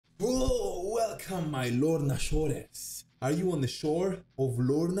Whoa, welcome my Lorna Shores. Are you on the shore of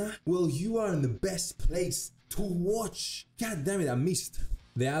Lorna? Well, you are in the best place to watch. God damn it, I missed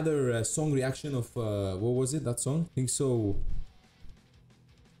the other song reaction of, what was it, that song? I think so,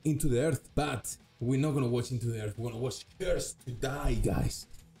 Into the Earth. But we're not gonna watch Into the Earth, we're gonna watch Cursed to Die, guys.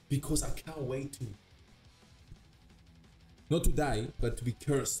 Because I can't wait to, not to die, but to be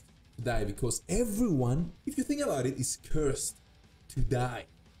cursed to die. Because everyone, if you think about it, is cursed to die.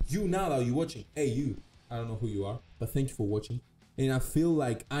 You now that you're watching, hey you, I don't know who you are, but thank you for watching. And I feel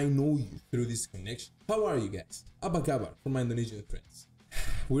like I know you through this connection. How are you guys? Apa kabar from my Indonesian friends.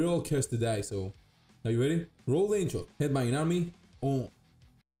 We're all cursed to die, so are you ready? Roll the intro. Headbanging Army on.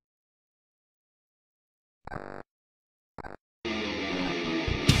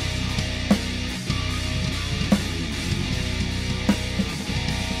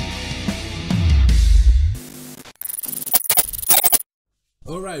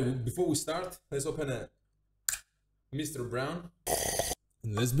 Alright, before we start, let's open a Mr. Brown.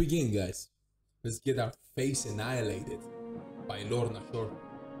 And let's begin, guys. Let's get our face annihilated by Lorna Shore.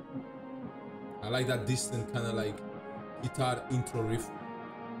 I like that distant kind of like guitar intro riff.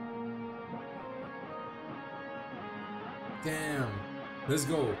 Damn. Let's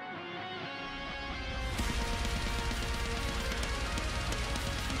go.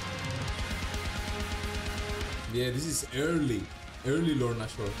 Yeah, this is early Lorna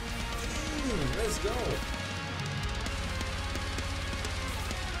Shore. Let's go.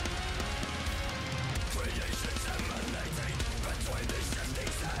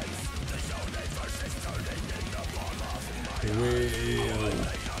 Will.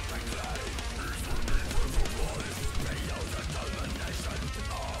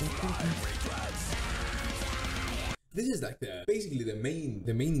 This is like basically the main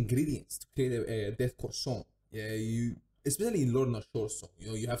ingredients to create a deathcore song. Yeah, especially in Lorna Shore song,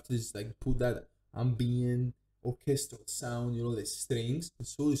 you have to just like put that ambient orchestral sound, the strings, and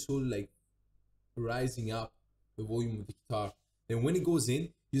slowly like rising up the volume of the guitar. Then when it goes in,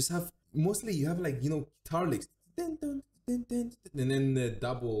 you just have mostly like guitar licks, and then the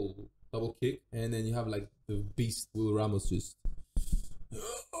double kick, and then you have like the beast Will Ramos just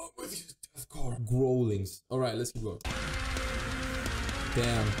with his deathcore growlings. All right, let's keep going.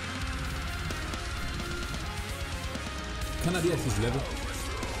 Damn. Can I be at his level?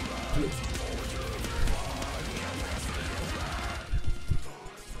 Please.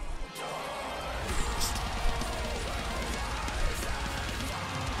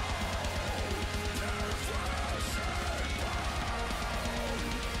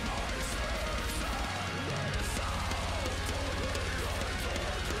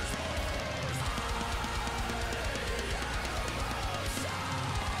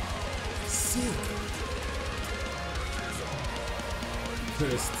 Sick.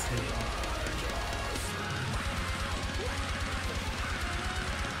 Cursed.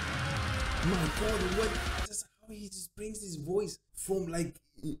 My god, what? Just how he just brings his voice from like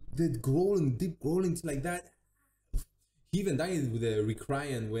the growling, deep growling to like that. He even died with a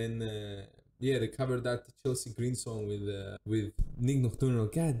Recrian when they covered that Chelsea Green song with Nick Nocturnal.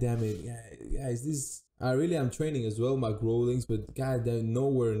 God damn it, guys, this I really am training as well my growlings, but god damn,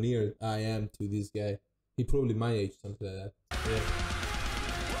 nowhere near I am to this guy. He probably my age, something like that. Yeah.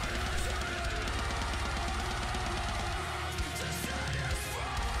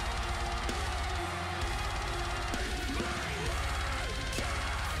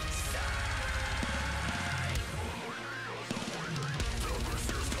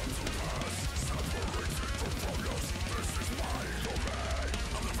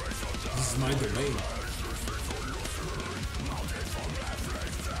 This is my domain.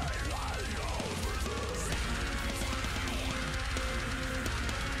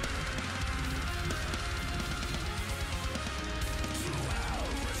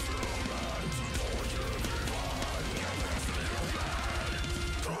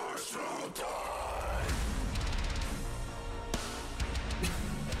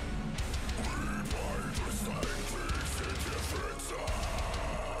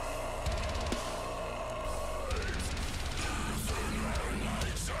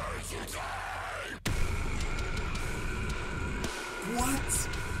 What?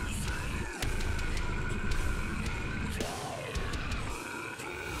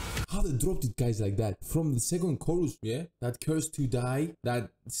 How they dropped it, guys, like that from the second chorus, yeah, that Cursed to Die that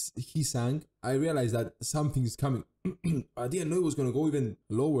he sang. I realized that something is coming. I didn't know it was gonna go even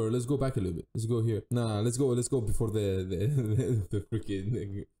lower. Let's go back a little bit. Let's go here. Nah, let's go before the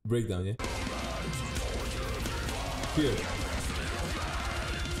freaking breakdown, yeah. Here.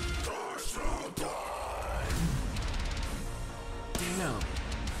 Damn.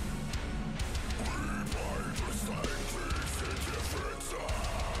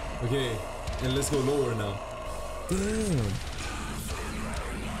 Okay, and let's go lower now. Damn.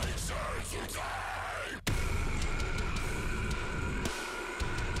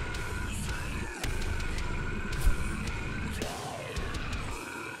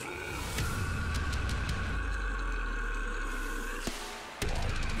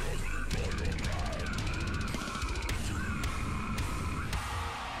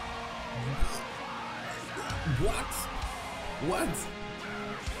 What? What?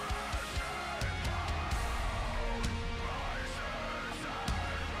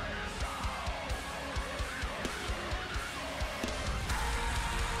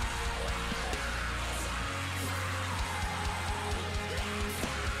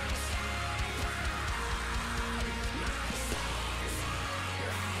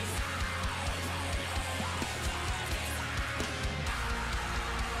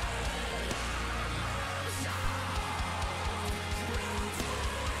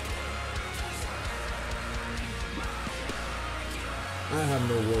 I have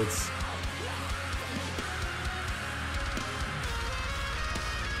no words.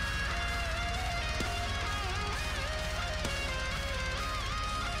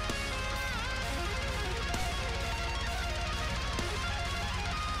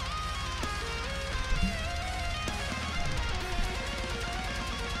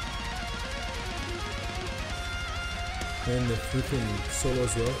 And the freaking solo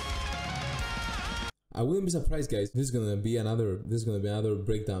as well. I wouldn't be surprised, guys. This is gonna be another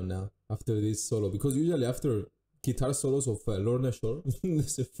breakdown now after this solo, because usually after guitar solos of Lorna Shore,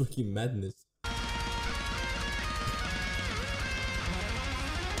 it's a freaking madness.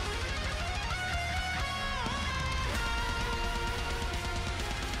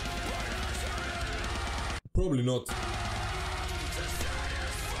 Probably not.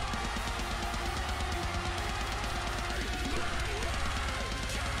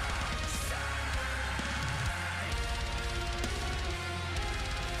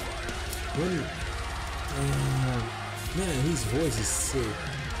 Man, his voice is sick.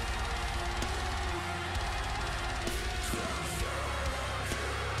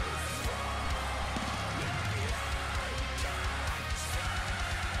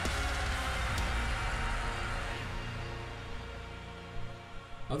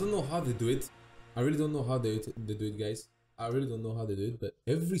 I don't know how they do it. I really don't know how they do it, guys. I really don't know how they do it, but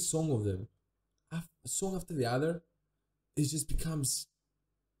every song of them, song after the other, it just becomes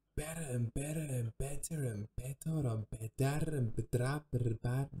better and better and better and better and better and better.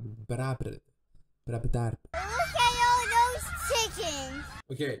 Look at all those chickens.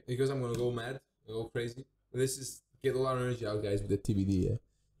 Okay, because I'm gonna go mad, go crazy. Let's just get all our energy out, guys, with the TBD. Yeah?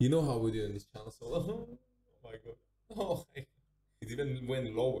 You know how we do in this channel, so oh my god, oh my god. It even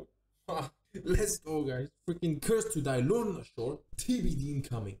went lower. Let's go, guys. Freaking Cursed to Die, Lorna Shore, TBD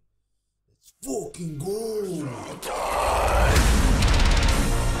incoming. Let's fucking go.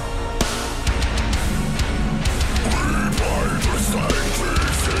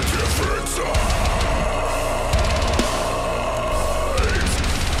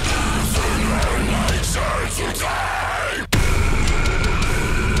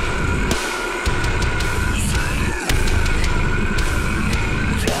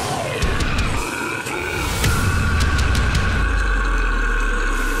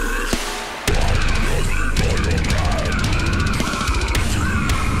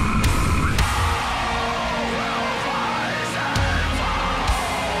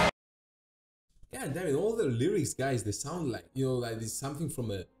 Yeah, damn it, all the lyrics, guys, they sound like, you know, like it's something from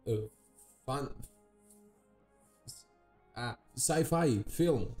a fun sci-fi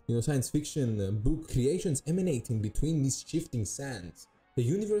film, you know, science fiction book. Creations emanating between these shifting sands. The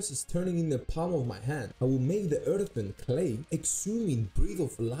universe is turning in the palm of my hand. I will make the earth and clay, exhuming breath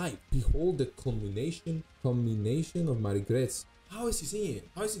of life. Behold the culmination of my regrets. How is he singing it?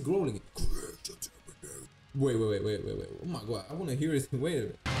 How is he growling it? Wait. Oh my god, I wanna hear it. Wait a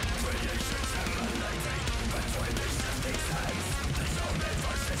minute.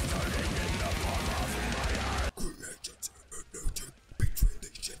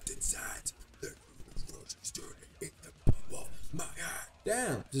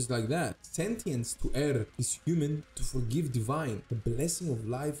 Damn, just like that. Sentience to err is human, to forgive divine. The blessing of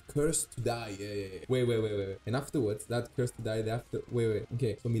life, cursed to die. Yeah. Wait. And afterwards, that cursed to die, wait.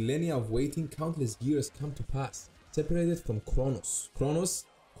 Okay, so millennia of waiting, countless years come to pass. Separated from Chronos. Chronos,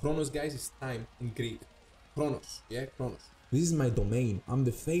 guys, is time in Greek. Chronos, yeah, Chronos. This is my domain. I'm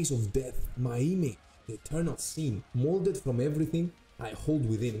the face of death, my image, the eternal scene, molded from everything I hold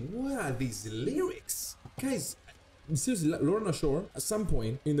within. What are these lyrics? Guys, seriously, Lorna Shore, at some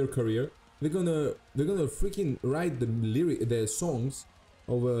point in their career, they're gonna freaking write the songs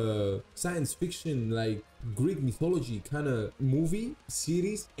of a science fiction, like Greek mythology kind of movie,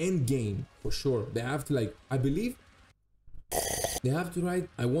 series, and game for sure. They have to, like, I believe they have to write,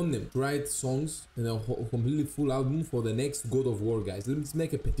 I want them to write songs and a completely full album for the next God of War, guys. Let's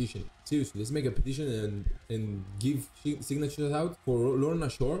make a petition. Seriously, let's make a petition and give signatures out for Lorna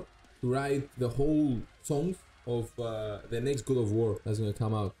Shore to write the whole songs of the next God of War that's gonna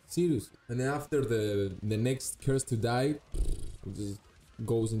come out. Seriously. And then after the next Curse to Die, it just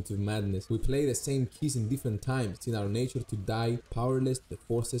goes into madness. We play the same keys in different times. It's in our nature to die, powerless to the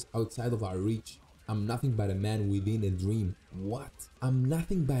forces outside of our reach. I'm nothing but a man within a dream. What? I'm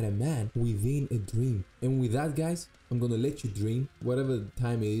nothing but a man within a dream. And with that, guys, I'm gonna let you dream, whatever the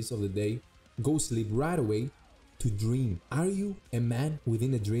time it is of the day. Go sleep right away to dream. Are you a man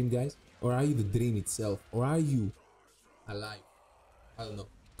within a dream, guys? Or are you the dream itself? Or are you alive? I don't know.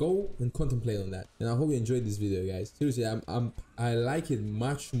 Go and contemplate on that. And I hope you enjoyed this video, guys. Seriously, I like it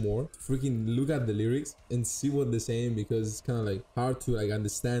much more. Freaking look at the lyrics and see what they're saying, because it's kind of like hard to like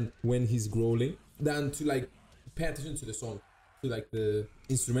understand when he's growling than to like pay attention to the song, to like the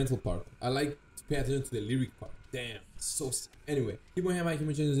instrumental part. I like to pay attention to the lyric part. Damn, so sick. Anyway, keep on having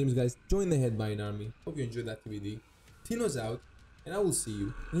my channel names, guys. Join the Headbanging army. Hope you enjoyed that TBD. Tino's out, and I will see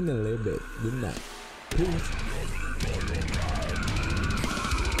you in a little bit. Good night. Peace.